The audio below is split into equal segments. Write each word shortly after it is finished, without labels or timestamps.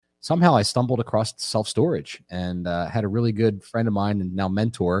somehow I stumbled across self-storage and had a really good friend of mine and now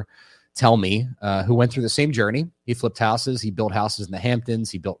mentor tell me, who went through the same journey. He flipped houses. He built houses in the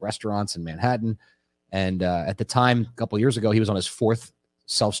Hamptons. He built restaurants in Manhattan. And at the time, a couple of years ago, he was on his fourth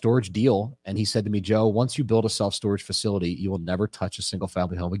self-storage deal. And he said to me, Joe, once you build a self-storage facility, you will never touch a single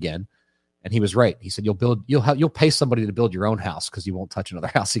family home again. And he was right. He said, you'll pay somebody to build your own house because you won't touch another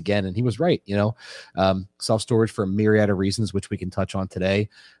house again. And he was right. Self-storage, for a myriad of reasons, which we can touch on today,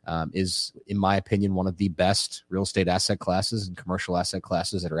 is, in my opinion, one of the best real estate asset classes and commercial asset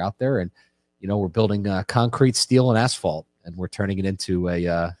classes that are out there. And, we're building concrete, steel, and asphalt, and we're turning it into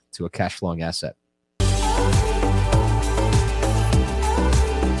a cash flowing asset.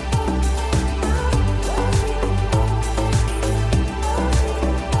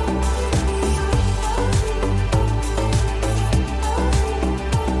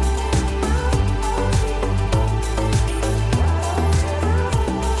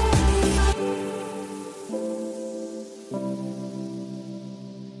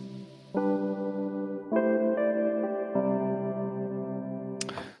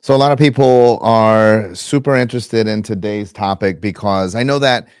 So a lot of people are super interested in today's topic because I know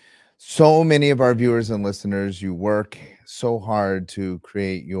that so many of our viewers and listeners, you work so hard to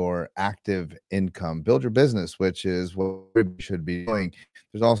create your active income, build your business, which is what we should be doing.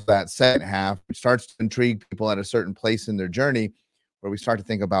 There's also that second half, which starts to intrigue people at a certain place in their journey where we start to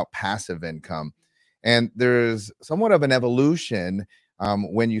think about passive income. And there's somewhat of an evolution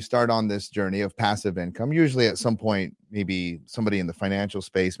when you start on this journey of passive income. Usually at some point, maybe somebody in the financial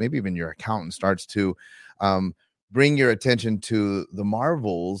space, maybe even your accountant, starts to bring your attention to the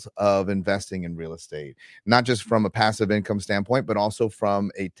marvels of investing in real estate, not just from a passive income standpoint, but also from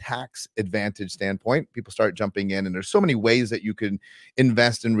a tax advantage standpoint. People start jumping in, and there's so many ways that you can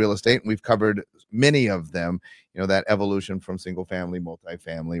invest in real estate. And we've covered many of them, that evolution from single family,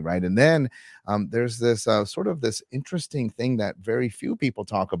 multifamily, right? And then there's this sort of this interesting thing that very few people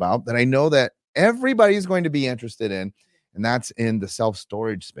talk about that I know that everybody's going to be interested in, and that's in the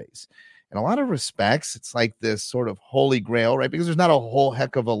self-storage space. In a lot of respects, it's like this sort of holy grail, right? Because there's not a whole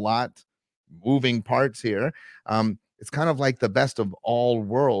heck of a lot moving parts here. It's kind of like the best of all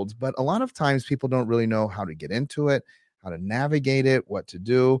worlds, but a lot of times people don't really know how to get into it, how to navigate it, what to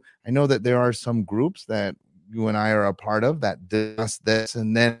do. I know that there are some groups that you and I are a part of that does this,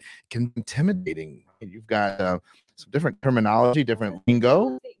 and then it can be intimidating. You've got some different terminology, different lingo.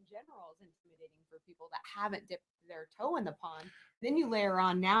 Real estate in general is intimidating for people that haven't dipped their toe in the pond. Then you layer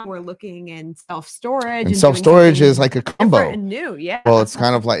on, now we're looking in self-storage. And self-storage is like a combo. And new, yeah. Well, it's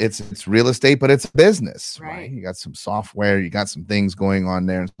kind of like it's real estate, but it's a business, right? You got some software, you got some things going on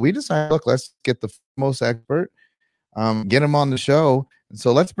there. And we decided, look, let's get the most expert, get him on the show. And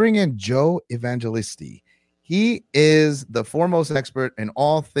so let's bring in Joe Evangelisti. He is the foremost expert in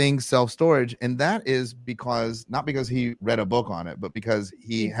all things self-storage, and that is not because he read a book on it, but because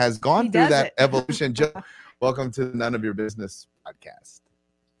he has gone through that evolution. Joe, welcome to None of Your Business podcast.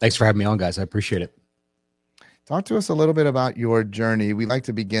 Thanks for having me on, guys. I appreciate it. Talk to us a little bit about your journey. We like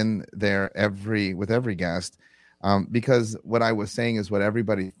to begin there with every guest, because what I was saying is what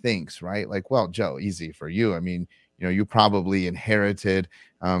everybody thinks, right? Like, well, Joe, easy for you. I mean, you probably inherited,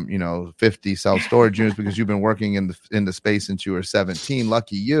 50 self-storage units because you've been working in the space since you were 17.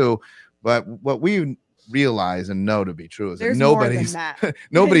 Lucky you. But what we realize and know to be true is that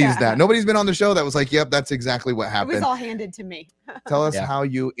nobody's been on the show that was like, yep, that's exactly what happened. It was all handed to me. Tell us how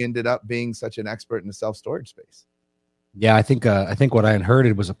you ended up being such an expert in the self-storage space. Yeah, I think what I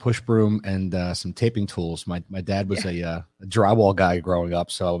inherited was a push broom and some taping tools. My dad was a drywall guy growing up,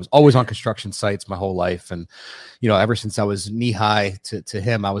 so I was always on construction sites my whole life. And ever since I was knee high to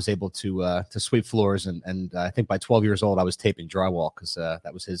him, I was able to sweep floors. And I think by 12 years old, I was taping drywall because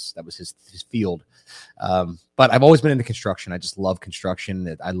that was his field. But I've always been into construction. I just love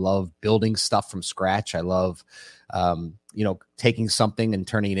construction. I love building stuff from scratch. I love taking something and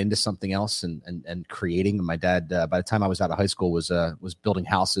turning it into something else and creating. My dad, by the time I was out of high school, was building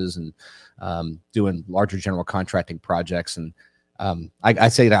houses and doing larger general contracting projects. And I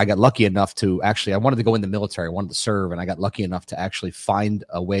say that I got lucky enough to I wanted to go in the military. I wanted to serve, and I got lucky enough to actually find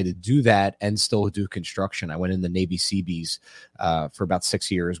a way to do that and still do construction. I went in the Navy Seabees for about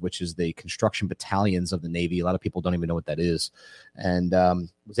 6 years, which is the construction battalions of the Navy. A lot of people don't even know what that is. And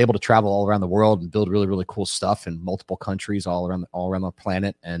was able to travel all around the world and build really, really cool stuff in multiple countries all around the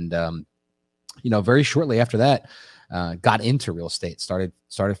planet. And very shortly after that, got into real estate, started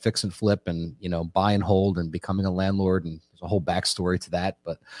fix and flip and, buy and hold and becoming a landlord. And there's a whole backstory to that.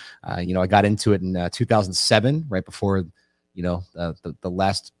 But, I got into it in 2007, right before, the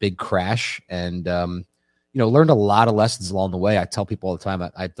last big crash. And, learned a lot of lessons along the way. I tell people all the time,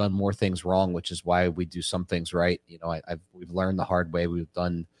 I've done more things wrong, which is why we do some things right. We've learned the hard way. We've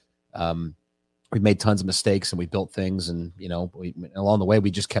made tons of mistakes, and we built things, and along the way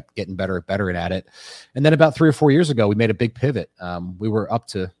we just kept getting better at it. And then about 3 or 4 years ago, we made a big pivot. We were up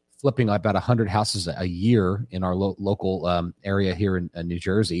to flipping about 100 houses a year in our local area here in New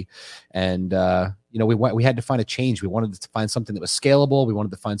Jersey, and we had to find a change. We wanted to find something that was scalable. We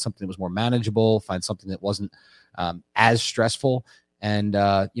wanted to find something that was more manageable. Find something that wasn't as stressful. And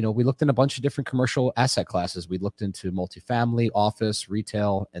we looked in a bunch of different commercial asset classes. We looked into multifamily, office,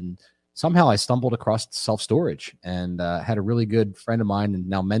 retail, and somehow I stumbled across self-storage, and had a really good friend of mine and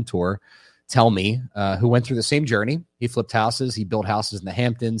now mentor tell me, who went through the same journey. He flipped houses. He built houses in the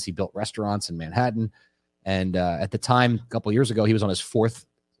Hamptons. He built restaurants in Manhattan. And at the time, a couple of years ago, he was on his 4th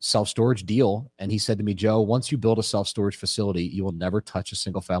self-storage deal. And he said to me, Joe, once you build a self-storage facility, you will never touch a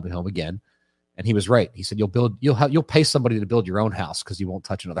single family home again. And he was right. He said, you'll pay somebody to build your own house because you won't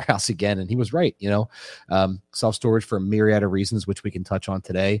touch another house again. And he was right. Self-storage, for a myriad of reasons, which we can touch on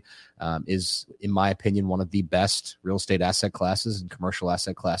today, is, in my opinion, one of the best real estate asset classes and commercial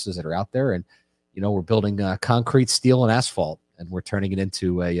asset classes that are out there. And, we're building concrete, steel, and asphalt, and we're turning it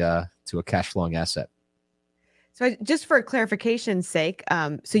into a cash flowing asset. So just for clarification's sake,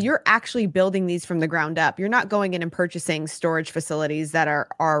 so you're actually building these from the ground up. You're not going in and purchasing storage facilities that are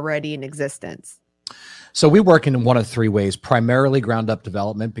already in existence. So we work in one of 3 ways: primarily ground up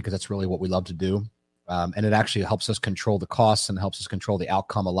development, because that's really what we love to do. And it actually helps us control the costs and helps us control the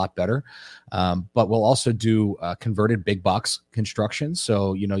outcome a lot better. But we'll also do converted big box construction.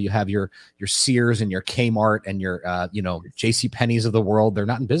 So, you have your Sears and your Kmart and your, JCPenney's of the world. They're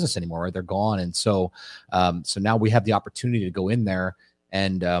not in business anymore. Right? They're gone. And so now we have the opportunity to go in there,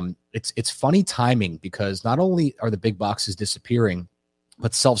 and it's funny timing, because not only are the big boxes disappearing,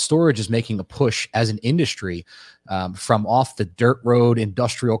 but self-storage is making a push as an industry, from off the dirt road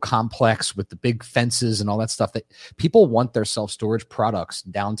industrial complex with the big fences and all that stuff. That people want their self-storage products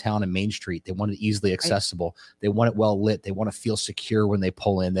downtown and Main Street. They want it easily accessible. They want it well lit. They want to feel secure when they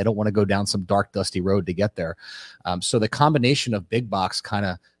pull in. They don't want to go down some dark, dusty road to get there. So the combination of big box kind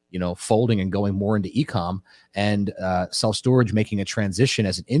of folding and going more into e-com, and self-storage making a transition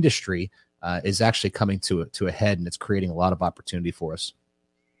as an industry is actually coming to a head, and it's creating a lot of opportunity for us.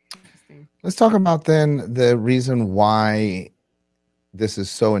 Let's talk about then the reason why this is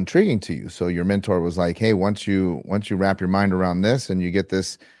so intriguing to you. So your mentor was like, hey, once you wrap your mind around this and you get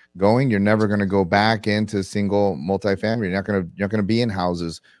this going, you're never going to go back into single multifamily. You're not going to be in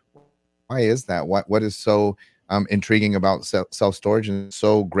houses. Why is that? What is so intriguing about self-storage and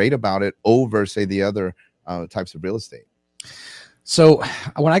so great about it over, say, the other types of real estate? So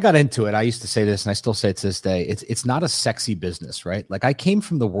when I got into it, I used to say this, and I still say it to this day, it's not a sexy business, right? Like, I came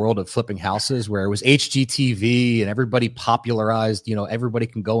from the world of flipping houses where it was HGTV and everybody popularized, everybody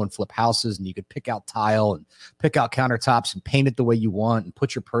can go and flip houses, and you could pick out tile and pick out countertops and paint it the way you want and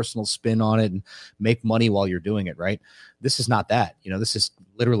put your personal spin on it and make money while you're doing it, right? This is not that. This is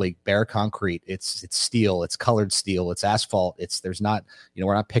literally bare concrete. It's steel. It's colored steel. It's asphalt. There's not,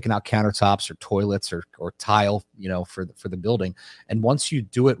 we're not picking out countertops or toilets or tile, for the building. And once you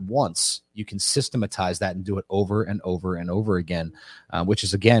do it once, you can systematize that and do it over and over and over again, which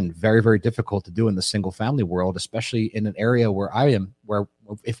is, again, very, very difficult to do in the single family world, especially in an area where I am, where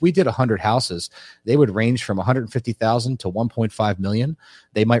if we did 100 houses, they would range from 150,000 to 1.5 million.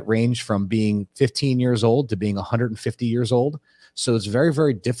 They might range from being 15 years old to being 150 years old. So it's very,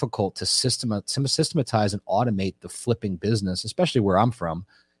 very difficult to systematize and automate the flipping business, especially where I'm from.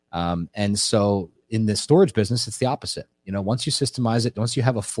 And so in the storage business, it's the opposite. Once you systemize it, once you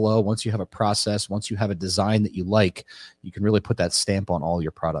have a flow, once you have a process, once you have a design that you like, you can really put that stamp on all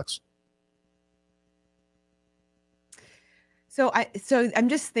your products. So I'm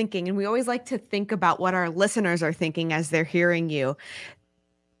just thinking, and we always like to think about what our listeners are thinking as they're hearing you.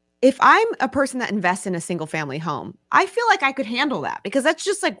 If I'm a person that invests in a single family home, I feel like I could handle that, because that's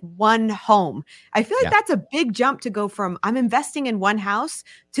just like one home. I feel like that's a big jump to go from I'm investing in one house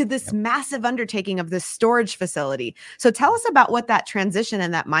to this massive undertaking of this storage facility. So tell us about what that transition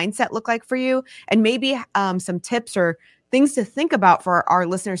and that mindset look like for you, and maybe some tips or things to think about for our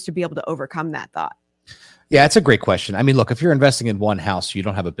listeners to be able to overcome that thought. Yeah, it's a great question. I mean, look, if you're investing in one house, you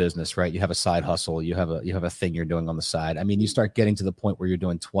don't have a business, right? You have a side hustle. You have a thing you're doing on the side. I mean, you start getting to the point where you're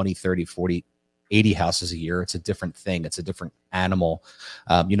doing 20, 30, 40, 80 houses a year. It's a different thing. It's a different animal.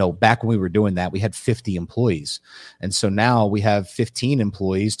 Back when we were doing that, we had 50 employees. And so now we have 15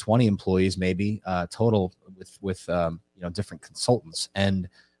 employees, 20 employees, maybe total with different consultants. And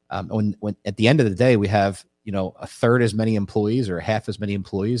when at the end of the day, we have a third as many employees or half as many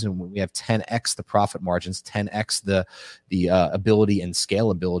employees, and we have 10x the profit margins, 10x the ability and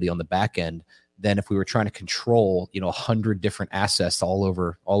scalability on the back end than if we were trying to control 100 different assets all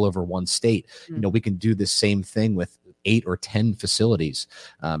over one state. We can do the same thing with 8 or 10 facilities.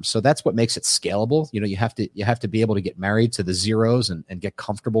 So that's what makes it scalable. You have to be able to get married to the zeros and get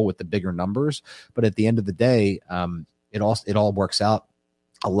comfortable with the bigger numbers. But at the end of the day, it all works out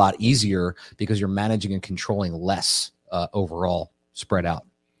a lot easier because you're managing and controlling less overall spread out.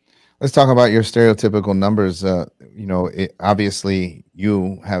 Let's talk about your stereotypical numbers. Obviously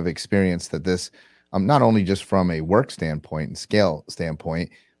you have experienced that this, not only just from a work standpoint and scale standpoint,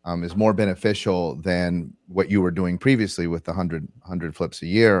 is more beneficial than what you were doing previously with the 100 flips a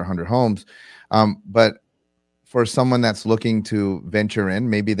year, 100 homes. But for someone that's looking to venture in,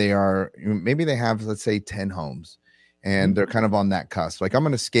 maybe they have, let's say, 10 homes. And they're kind of on that cusp. Like, I'm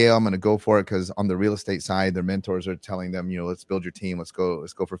going to scale. I'm going to go for it because on the real estate side, their mentors are telling them, let's build your team. Let's go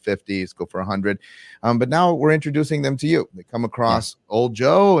for 50. Let's go for 100. But now we're introducing them to you. They come across old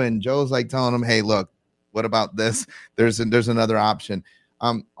Joe, and Joe's like telling them, hey, look, what about this? There's another option.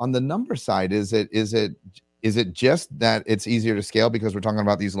 On the number side, is it just that it's easier to scale because we're talking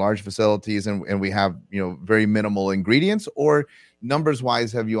about these large facilities and we have very minimal ingredients, or numbers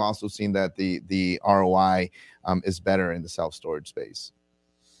wise, have you also seen that the ROI is better in the self-storage space?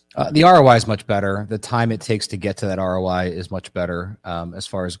 The ROI is much better. The time it takes to get to that ROI is much better as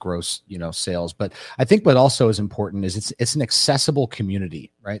far as gross, sales. But I think what also is important is it's an accessible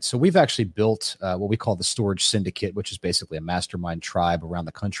community, right? So we've actually built what we call the Storage Syndicate, which is basically a mastermind tribe around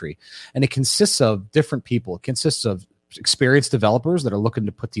the country. And it consists of different people. It consists of experienced developers that are looking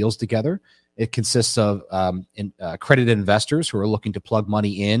to put deals together. It consists of accredited investors who are looking to plug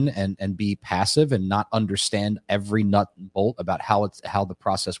money in and be passive and not understand every nut and bolt about how the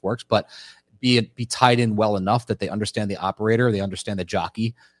process works, but be tied in well enough that they understand the operator, they understand the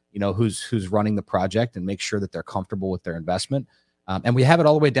jockey, who's running the project, and make sure that they're comfortable with their investment. And we have it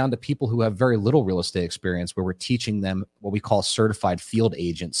all the way down to people who have very little real estate experience, where we're teaching them what we call certified field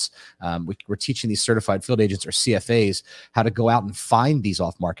agents. We're teaching these certified field agents, or CFAs, how to go out and find these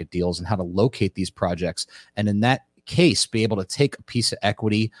off-market deals and how to locate these projects. And in that case, be able to take a piece of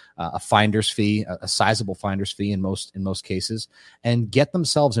equity, a finder's fee, a sizable finder's fee in most cases, and get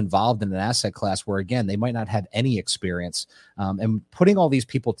themselves involved in an asset class where, again, they might not have any experience. And putting all these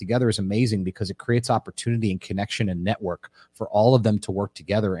people together is amazing because it creates opportunity and connection and network for all of them to work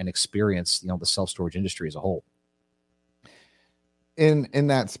together and experience, the self-storage industry as a whole. In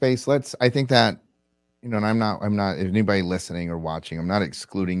that space, I think that, and I'm not, if anybody listening or watching, I'm not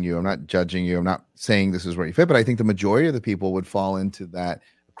excluding you. I'm not judging you. I'm not saying this is where you fit, but I think the majority of the people would fall into that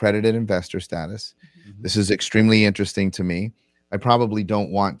accredited investor status. Mm-hmm. This is extremely interesting to me. I probably don't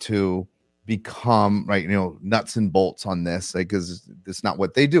want to become nuts and bolts on this, because it's not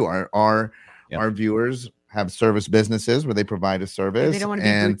what they do. Our viewers have service businesses where they provide a service. Yeah, they don't want to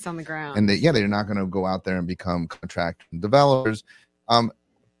be boots on the ground. And they're not going to go out there and become contract developers.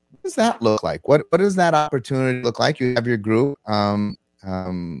 What does that look like? What does that opportunity look like? You have your group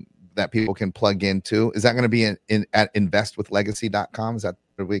that people can plug into. Is that going to be at investwithlegacy.com? Is that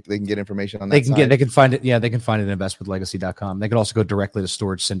where they can get information on that? They can find it. Yeah, they can find it at investwithlegacy.com. They can also go directly to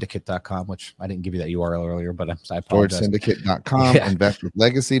storagesyndicate.com, which I didn't give you that URL earlier, but I apologize. Storagesyndicate.com,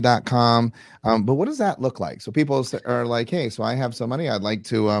 investwithlegacy.com. But what does that look like? So people are like, hey, so I have some money. I'd like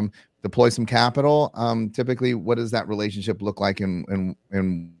to deploy some capital. Typically, what does that relationship look like,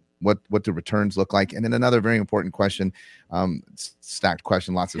 and what do returns look like? And then another very important question, stacked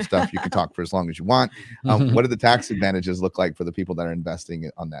question, lots of stuff. You can talk for as long as you want. What do the tax advantages look like for the people that are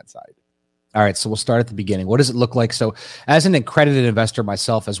investing on that side? All right, so we'll start at the beginning. What does it look like? So as an accredited investor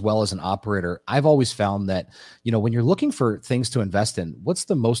myself, as well as an operator, I've always found that, when you're looking for things to invest in, what's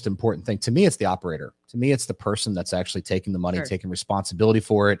the most important thing? To me, it's the operator. To me, it's the person that's actually taking the money, sure, taking responsibility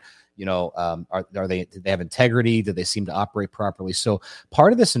do they have integrity? Do they seem to operate properly? So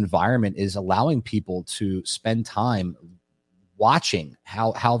part of this environment is allowing people to spend time watching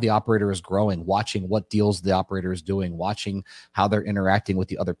how the operator is growing, watching what deals the operator is doing, watching how they're interacting with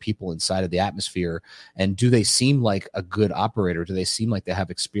the other people inside of the atmosphere. And do they seem like a good operator? Do they seem like they have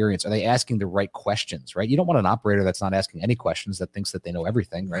experience? Are they asking the right questions, right? You don't want an operator that's not asking any questions, that thinks that they know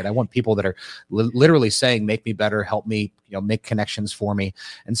everything, right? I want people that are literally saying, make me better, help me, make connections for me.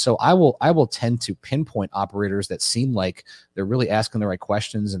 And so I will tend to pinpoint operators that seem like they're really asking the right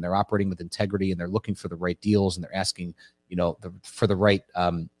questions, and they're operating with integrity, and they're looking for the right deals, and they're asking for the right,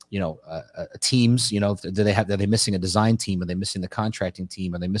 teams. Are they missing a design team? Are they missing the contracting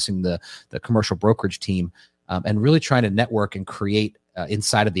team? Are they missing the commercial brokerage team? And really trying to network and create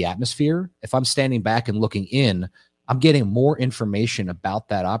inside of the atmosphere. If I'm standing back and looking in, I'm getting more information about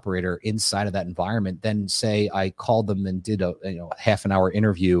that operator inside of that environment than, say, I called them and did a half an hour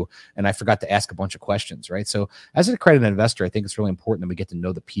interview and I forgot to ask a bunch of questions, right? So as an accredited investor, I think it's really important that we get to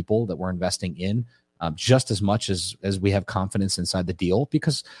know the people that we're investing in, just as much as we have confidence inside the deal,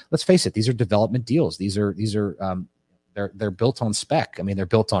 because let's face it, these are development deals. These are they're built on spec. I mean, they're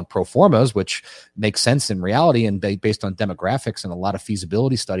built on pro formas, which makes sense in reality and based on demographics and a lot of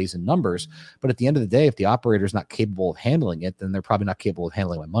feasibility studies and numbers. But at the end of the day, if the operator is not capable of handling it, then they're probably not capable of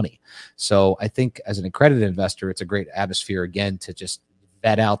handling my money. So I think as an accredited investor, it's a great atmosphere, again, to just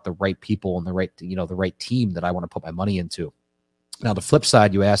vet out the right people and the right team that I want to put my money into. Now, the flip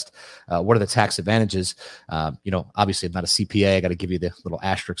side, you asked, what are the tax advantages? Obviously, I'm not a CPA. I got to give you the little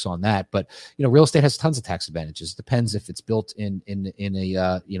asterisks on that. But real estate has tons of tax advantages. It depends if it's built in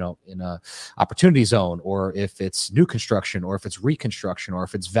a opportunity zone, or if it's new construction, or if it's reconstruction, or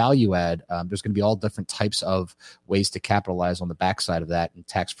if it's value add. There's going to be all different types of ways to capitalize on the backside of that and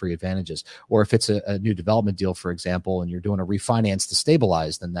tax-free advantages. Or if it's a new development deal, for example, and you're doing a refinance to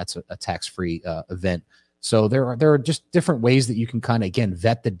stabilize, then that's a tax-free event. So there are just different ways that you can kind of, again,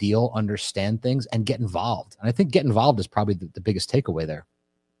 vet the deal, understand things, and get involved. And I think get involved is probably the biggest takeaway there.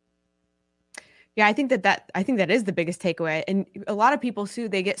 Yeah, I think that is the biggest takeaway. And a lot of people, Sue,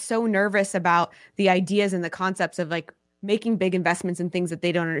 they get so nervous about the ideas and the concepts of like making big investments in things that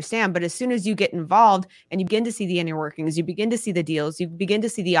they don't understand. But as soon as you get involved and you begin to see the inner workings, you begin to see the deals, you begin to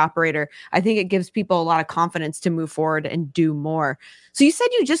see the operator, I think it gives people a lot of confidence to move forward and do more. So you said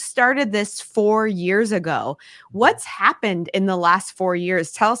you just started this 4 years ago. What's happened in the last 4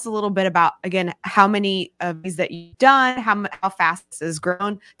 years? Tell us a little bit about, again, how many of these that you've done, how fast this has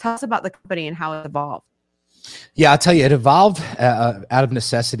grown. Tell us about the company and how it evolved. Yeah, I'll tell you, it evolved out of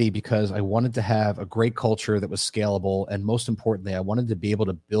necessity because I wanted to have a great culture that was scalable. And most importantly, I wanted to be able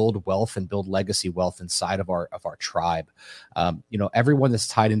to build wealth and build legacy wealth inside of our tribe. Everyone that's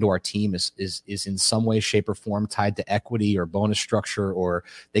tied into our team is in some way, shape, or form tied to equity or bonus structure, or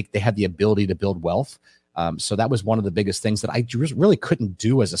they have the ability to build wealth. So that was one of the biggest things that I really couldn't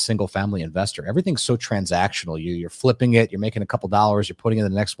do as a single family investor. Everything's so transactional. You're flipping it, you're making a couple dollars, you're putting in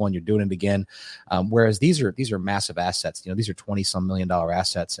the next one, you're doing it again. Whereas these are massive assets. These are $20-some million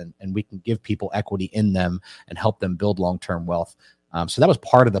assets, and we can give people equity in them and help them build long-term wealth. So that was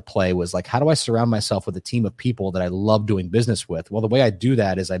part of the play, was like, how do I surround myself with a team of people that I love doing business with? Well, the way I do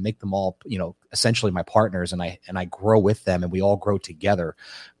that is I make them all, essentially my partners, and I grow with them, and we all grow together.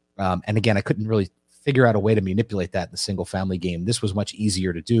 And again, I couldn't really figure out a way to manipulate that in the single family game. This was much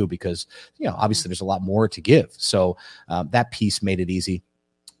easier to do because, obviously there's a lot more to give. So that piece made it easy.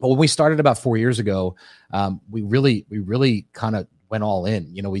 But when we started about 4 years ago, we really kind of went all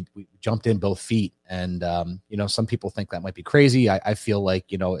in. We jumped in both feet, and some people think that might be crazy. I feel like,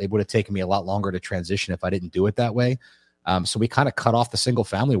 it would have taken me a lot longer to transition if I didn't do it that way. So we kind of cut off the single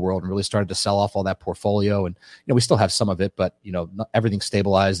family world and really started to sell off all that portfolio. And, we still have some of it, but, everything's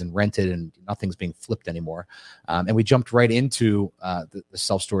stabilized and rented and nothing's being flipped anymore. And we jumped right into the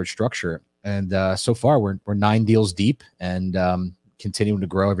self-storage structure. And so far we're 9 deals deep and continuing to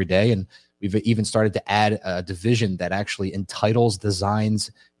grow every day. And we've even started to add a division that actually entitles,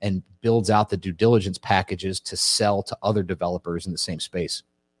 designs, and builds out the due diligence packages to sell to other developers in the same space.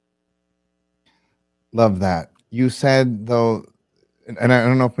 Love that. You said, though, and I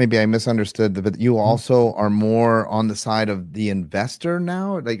don't know if maybe I misunderstood, but you also are more on the side of the investor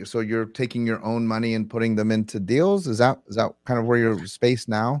now. Like, so you're taking your own money and putting them into deals. Is that kind of where your space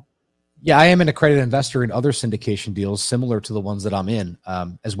now? Yeah, I am an accredited investor in other syndication deals similar to the ones that I'm in,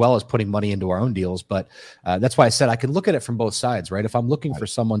 as well as putting money into our own deals. But that's why I said I can look at it from both sides, right? If I'm looking for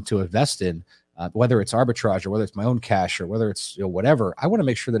someone to invest in, whether it's arbitrage or whether it's my own cash or whether it's whatever, I want to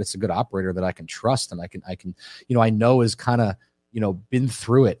make sure that it's a good operator that I can trust and I can I know is kind of been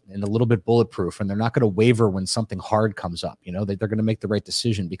through it and a little bit bulletproof, and they're not going to waver when something hard comes up. They're going to make the right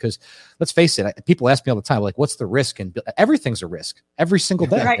decision, because let's face it, people ask me all the time, like, what's the risk? And everything's a risk every single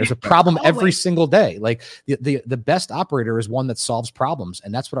day. Right. There's a problem every single day. Like the best operator is one that solves problems,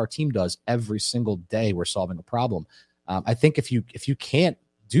 and that's what our team does every single day. We're solving a problem. I think if you can't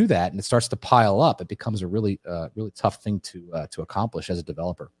do that and it starts to pile up, it becomes a really tough thing to accomplish as a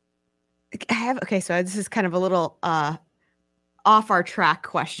developer. So this is kind of a little off our track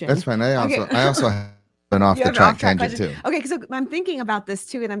question. That's fine. I also have an off the track tangent too. Okay, so I'm thinking about this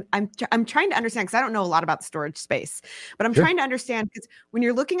too, and I'm trying to understand, because I don't know a lot about the storage space, but I'm trying to understand, because when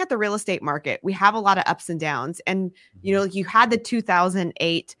you're looking at the real estate market, we have a lot of ups and downs, and you had the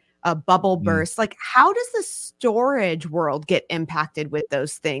 2008 bubble burst. Like, how does the storage world get impacted with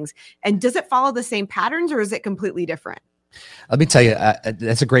those things? And does it follow the same patterns, or is it completely different? Let me tell you,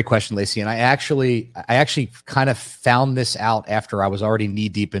 that's a great question, Lacey. And I actually kind of found this out after I was already knee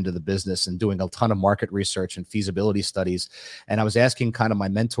deep into the business and doing a ton of market research and feasibility studies. And I was asking kind of my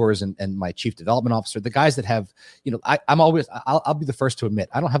mentors and my chief development officer, the guys that have, I'll be the first to admit,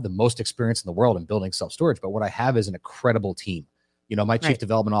 I don't have the most experience in the world in building self-storage, but what I have is an incredible team. My chief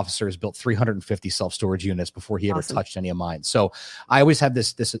development officer has built 350 self-storage units before he ever touched any of mine. So I always have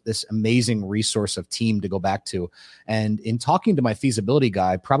this amazing resource of team to go back to. And in talking to my feasibility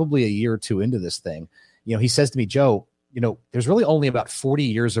guy, probably a year or two into this thing, he says to me, Joe, there's really only about 40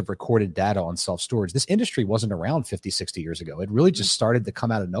 years of recorded data on self-storage. This industry wasn't around 50, 60 years ago. It really just started to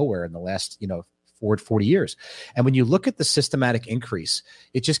come out of nowhere in the last, 40 years. And when you look at the systematic increase,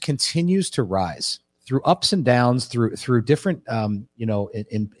 it just continues to rise through ups and downs, through different, implosions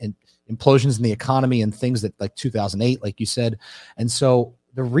in the economy and things that like 2008, like you said. And so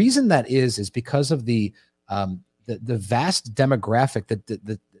the reason that is because of the vast demographic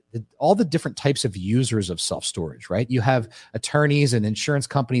that all the different types of users of self-storage, right? You have attorneys and insurance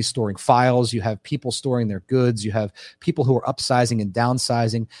companies storing files. You have people storing their goods. You have people who are upsizing and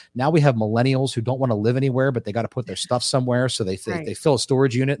downsizing. Now we have millennials who don't want to live anywhere, but they got to put their stuff somewhere. So they fill a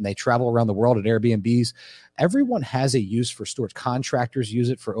storage unit and they travel around the world at Airbnbs. Everyone has a use for storage. Contractors use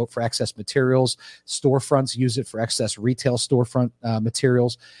it for excess materials. Storefronts use it for excess retail storefront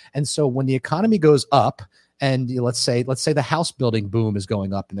materials. And so when the economy goes up, and let's say the house building boom is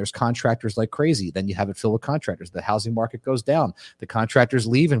going up and there's contractors like crazy, then you have it filled with contractors. The housing market goes down. The contractors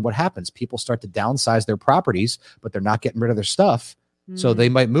leave, and what happens? People start to downsize their properties, but they're not getting rid of their stuff. So they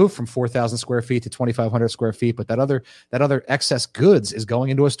might move from 4,000 square feet to 2,500 square feet, but that other excess goods is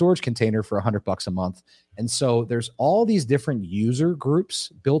going into a storage container for $100 a month. And so there's all these different user groups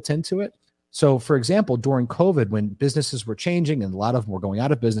built into it. So, for example, during COVID, when businesses were changing and a lot of them were going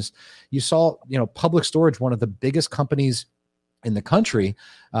out of business, you saw, Public Storage, one of the biggest companies in the country,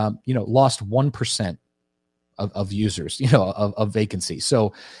 lost 1% of users, of vacancy.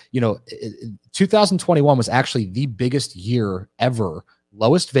 So, 2021 was actually the biggest year ever,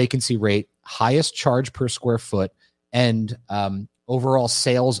 lowest vacancy rate, highest charge per square foot, and overall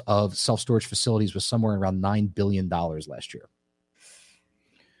sales of self-storage facilities was somewhere around $9 billion last year.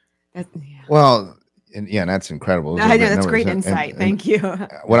 Well, and that's incredible. I know, that's great insight. Thank you.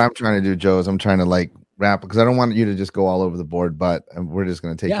 What I'm trying to do, Joe, is I'm trying to wrap, because I don't want you to just go all over the board, but we're just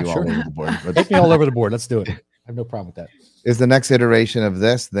going to take you all over the board. But take me all over the board. Let's do it. I have no problem with that. Is the next iteration of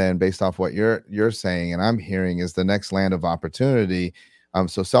this then, based off what you're saying and I'm hearing, is the next land of opportunity?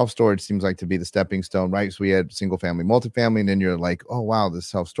 So self-storage seems like to be the stepping stone, right? So we had single family, multifamily, and then you're like, oh, wow, this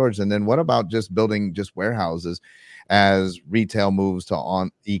self-storage. And then what about just building just warehouses as retail moves to on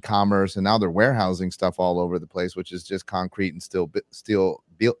e-commerce, and now they're warehousing stuff all over the place, which is just concrete and steel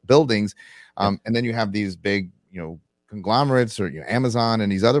buildings. And then you have these big, conglomerates or Amazon and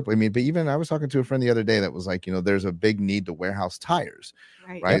these other, but even I was talking to a friend the other day that was like, there's a big need to warehouse tires,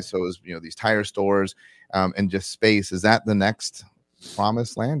 right? Yep. So it was, these tire stores and just space. Is that the next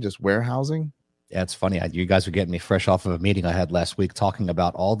promised land, just warehousing? Yeah, it's funny. You guys are getting me fresh off of a meeting I had last week talking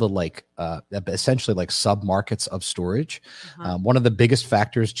about all the essentially sub markets of storage. One of the biggest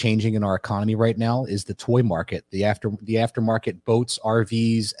factors changing in our economy right now is the toy market, the aftermarket boats,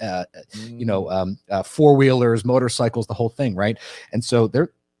 RVs, four-wheelers, motorcycles, the whole thing, right? And so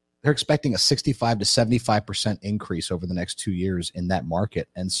they're expecting a 65 to 75% increase over the next 2 years in that market.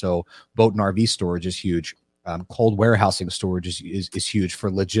 And so boat and RV storage is huge. Cold warehousing storage is huge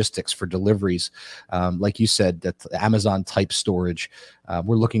for logistics, for deliveries. Like you said, that Amazon type storage.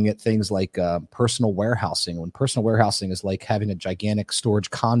 We're looking at things like personal warehousing. When personal warehousing is like having a gigantic storage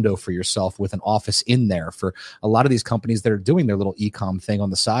condo for yourself with an office in there. For a lot of these companies that are doing their little e-com thing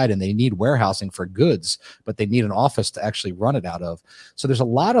on the side, and they need warehousing for goods, but they need an office to actually run it out of. So there's a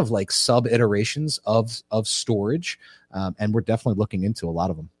lot of sub iterations of storage, and we're definitely looking into a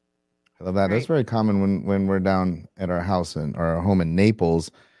lot of them. I love that. Right. That's very common when we're down at our house or our home in Naples.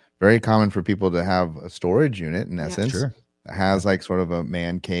 Very common for people to have a storage unit, in essence. Sure. That has sort of a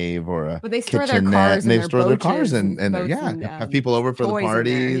man cave or a kitchenette. They store their cars and have people over for the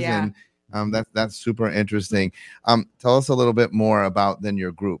parties. And that's super interesting. Tell us a little bit more about then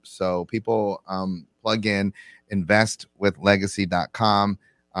your group. So people plug in investwithlegacy.com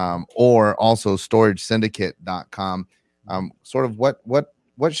or also storagesyndicate.com. Sort of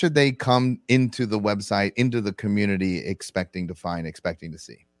what should they come into the website, into the community expecting to find, expecting to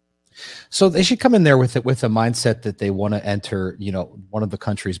see? So they should come in there with a mindset that they want to enter, one of the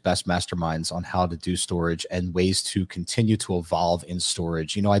country's best masterminds on how to do storage and ways to continue to evolve in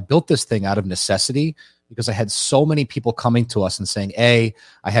storage. I built this thing out of necessity because I had so many people coming to us and saying, hey,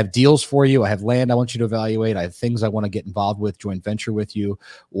 I have deals for you. I have land I want you to evaluate. I have things I want to get involved with, joint venture with you.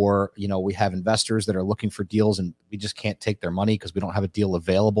 Or, we have investors that are looking for deals and we just can't take their money because we don't have a deal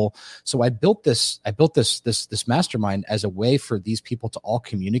available. So I built this mastermind as a way for these people to all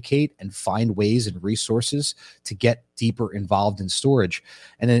communicate and find ways and resources to get deeper involved in storage.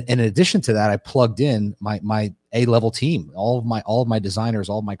 And in addition to that, I plugged in my A-level team, all of my designers,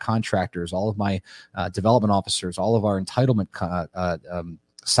 all of my contractors, all of my development officers, all of our entitlement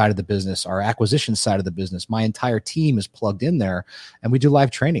side of the business, our acquisition side of the business. My entire team is plugged in there, and we do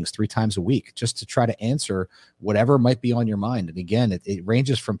live trainings 3 times a week just to try to answer whatever might be on your mind. And again, it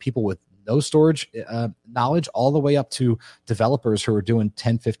ranges from people with no storage knowledge all the way up to developers who are doing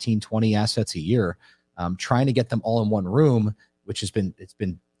 10, 15, 20 assets a year, trying to get them all in one room, which it's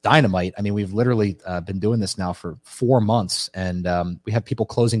been dynamite. I mean, we've literally been doing this now for 4 months, and we have people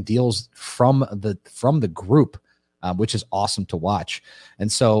closing deals from the group, which is awesome to watch.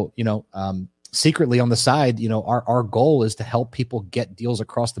 And so, secretly on the side, our goal is to help people get deals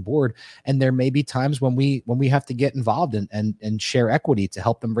across the board. And there may be times when we have to get involved and share equity to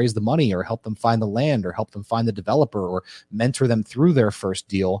help them raise the money, or help them find the land, or help them find the developer, or mentor them through their first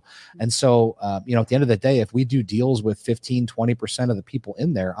deal. And so, at the end of the day, if we do deals with 15, 20% of the people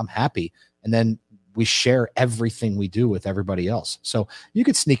in there, I'm happy. And then we share everything we do with everybody else. So you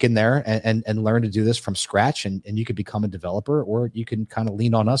could sneak in there and learn to do this from scratch, and you could become a developer, or you can kind of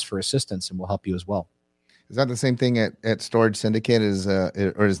lean on us for assistance and we'll help you as well. Is that the same thing at Storage Syndicate,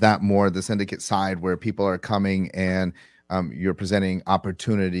 or is that more the syndicate side where people are coming and you're presenting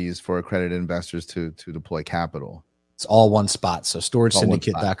opportunities for accredited investors to deploy capital? It's all one spot. So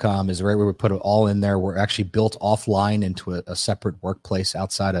storagesyndicate.com is right where we put it all in there. We're actually built offline into a separate workplace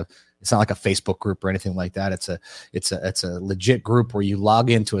outside of. It's not like a Facebook group or anything like that. It's a legit group where you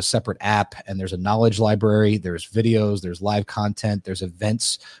log into a separate app, and there's a knowledge library, there's videos, there's live content, there's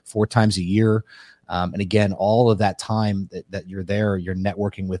events 4 times a year. And again, all of that time that you're there, you're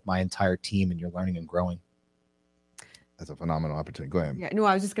networking with my entire team and you're learning and growing. That's a phenomenal opportunity. Go ahead. Yeah, no,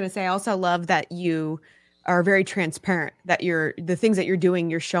 I was just going to say, I also love that you are very transparent, that the things that you're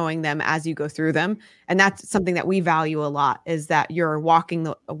doing, you're showing them as you go through them. And that's something that we value a lot, is that you're walking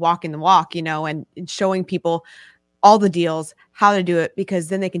the walk, and showing people all the deals, how to do it, because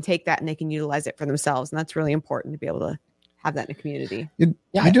then they can take that and they can utilize it for themselves. And that's really important to be able to have that in a community. You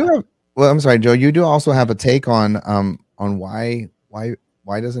do have, well, I'm sorry, Joe, you do also have a take on why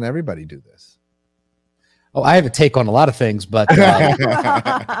doesn't everybody do this? Oh, I have a take on a lot of things, but I've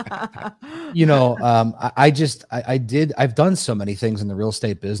done so many things in the real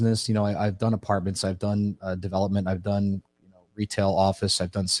estate business. I've done apartments, I've done development, I've done retail office,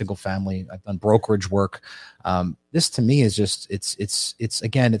 I've done single family, I've done brokerage work. This to me is just it's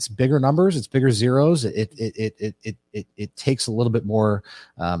again, it's bigger numbers, it's bigger zeros. It takes a little bit more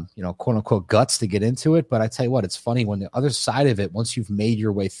quote unquote guts to get into it. But I tell you what, it's funny when the other side of it, once you've made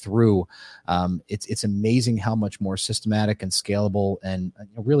your way through, it's amazing how much more systematic and scalable and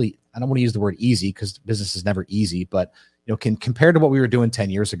really, I don't want to use the word easy because business is never easy, but compared to what we were doing 10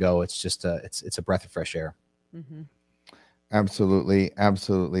 years ago, it's just it's a breath of fresh air. Mm-hmm. Absolutely.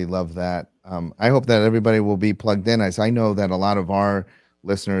 Absolutely love that. I hope that everybody will be plugged in. As I know that a lot of our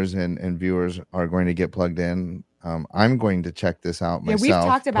listeners and viewers are going to get plugged in. I'm going to check this out myself. Yeah, we've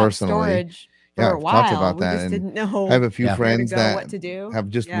talked about personally. Storage for a while. Talked about that. We just didn't know. I have a few friends that what to do. have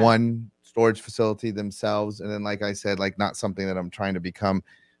just one storage facility themselves. And then, like I said, not something that I'm trying to become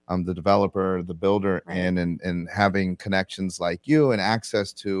the developer, the builder, right. and having connections like you and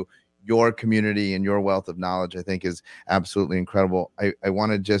access to your community and your wealth of knowledge, I think is absolutely incredible. I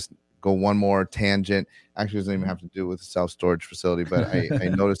want to just go one more tangent. Actually, it doesn't even have to do with the self-storage facility, but I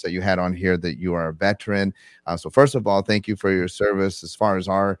noticed that you had on here that you are a veteran. So first of all, thank you for your service. As far as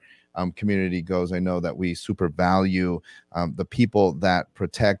our community goes, I know that we super value the people that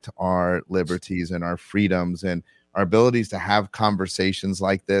protect our liberties and our freedoms and our abilities to have conversations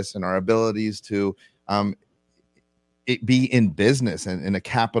like this, and our abilities to it be in business and in a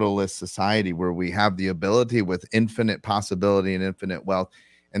capitalist society where we have the ability with infinite possibility and infinite wealth.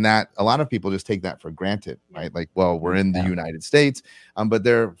 And that a lot of people just take that for granted, right? Like, well, we're in the United States, but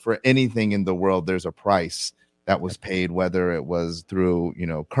for anything in the world, there's a price that was paid, whether it was through,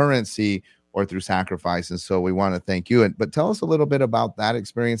 currency or through sacrifice. And so we want to thank you. But tell us a little bit about that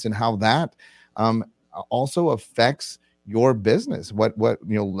experience and how that also affects your business. What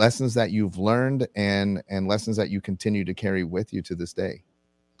lessons that you've learned and lessons that you continue to carry with you to this day.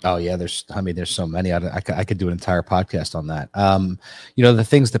 Oh yeah, there's so many. I could do an entire podcast on that. The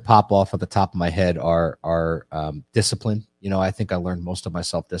things that pop off at the top of my head are discipline. I think I learned most of my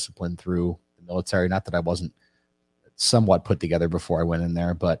self-discipline through the military. Not that I wasn't somewhat put together before I went in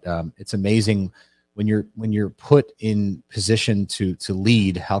there, but it's amazing when you're put in position to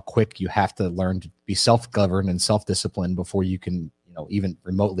lead, how quick you have to learn to be self-governed and self-disciplined before you can, even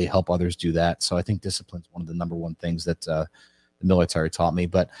remotely help others do that. So I think discipline is one of the number one things that the military taught me.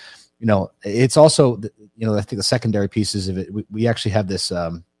 But it's also, I think the secondary pieces of it. We actually have this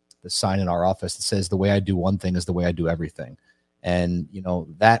sign in our office that says, "The way I do one thing is the way I do everything." And,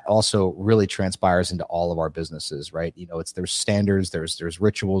 that also really transpires into all of our businesses, right? There's standards, there's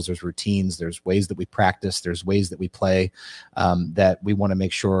rituals, there's routines, there's ways that we practice, there's ways that we play, that we want to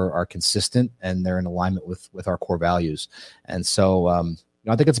make sure are consistent and they're in alignment with our core values. And so,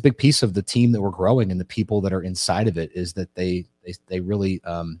 I think it's a big piece of the team that we're growing and the people that are inside of it is that they really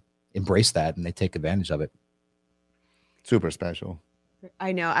embrace that and they take advantage of it. Super special.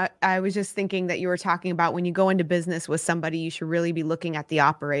 I know. I was just thinking that you were talking about when you go into business with somebody, you should really be looking at the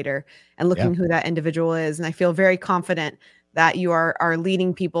operator and looking who that individual is. And I feel very confident that you are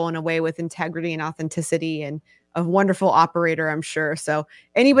leading people in a way with integrity and authenticity, and a wonderful operator, I'm sure. So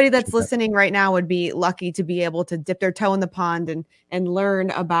anybody that's listening right now would be lucky to be able to dip their toe in the pond and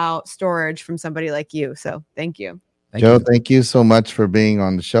learn about storage from somebody like you. So thank you. Joe, thank you so much for being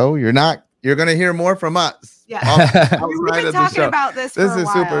on the show. You're going to hear more from us. Yeah. We've been talking about this for a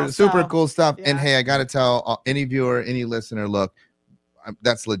while, super cool stuff. Yeah. And hey, I got to tell any viewer, any listener, look,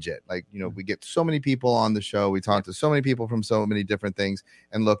 that's legit. Like, we get so many people on the show. We talk to so many people from so many different things,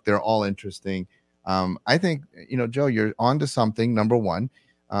 and look, they're all interesting. I think, Joe, you're onto something, number one,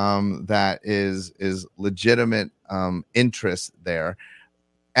 that is legitimate interest there.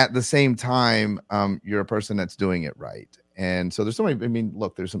 At the same time, you're a person that's doing it right. And so there's so many,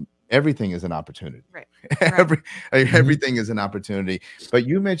 look, everything is an opportunity. Right. Everything is an opportunity. But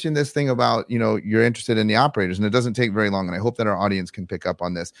you mentioned this thing about, you're interested in the operators, and it doesn't take very long. And I hope that our audience can pick up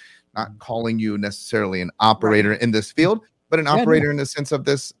on this, not calling you necessarily an operator in this field, but an operator in the sense of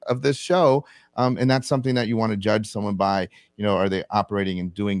this show. And that's something that you want to judge someone by, are they operating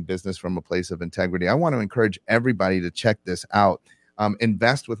and doing business from a place of integrity? I want to encourage everybody to check this out.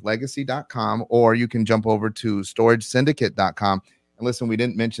 Investwithlegacy.com, or you can jump over to storagesyndicate.com. And listen, we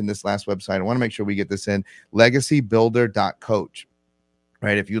didn't mention this last website. I want to make sure we get this in, legacybuilder.coach.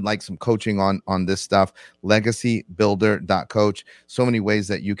 Right? If you'd like some coaching on this stuff, legacybuilder.coach. So many ways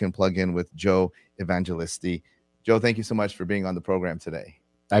that you can plug in with Joe Evangelisti. Joe, thank you so much for being on the program today.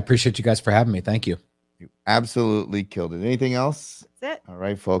 I appreciate you guys for having me. Thank you. You absolutely killed it. Anything else? That's it. All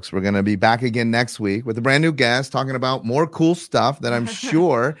right, folks, we're going to be back again next week with a brand new guest talking about more cool stuff that I'm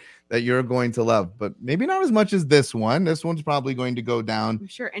sure that you're going to love, but maybe not as much as this one. This one's probably going to go down, I'm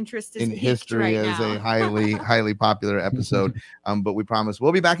sure, interest is in history right as now. a highly popular episode. But we promise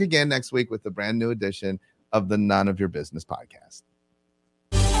we'll be back again next week with a brand new edition of the None of Your Business podcast.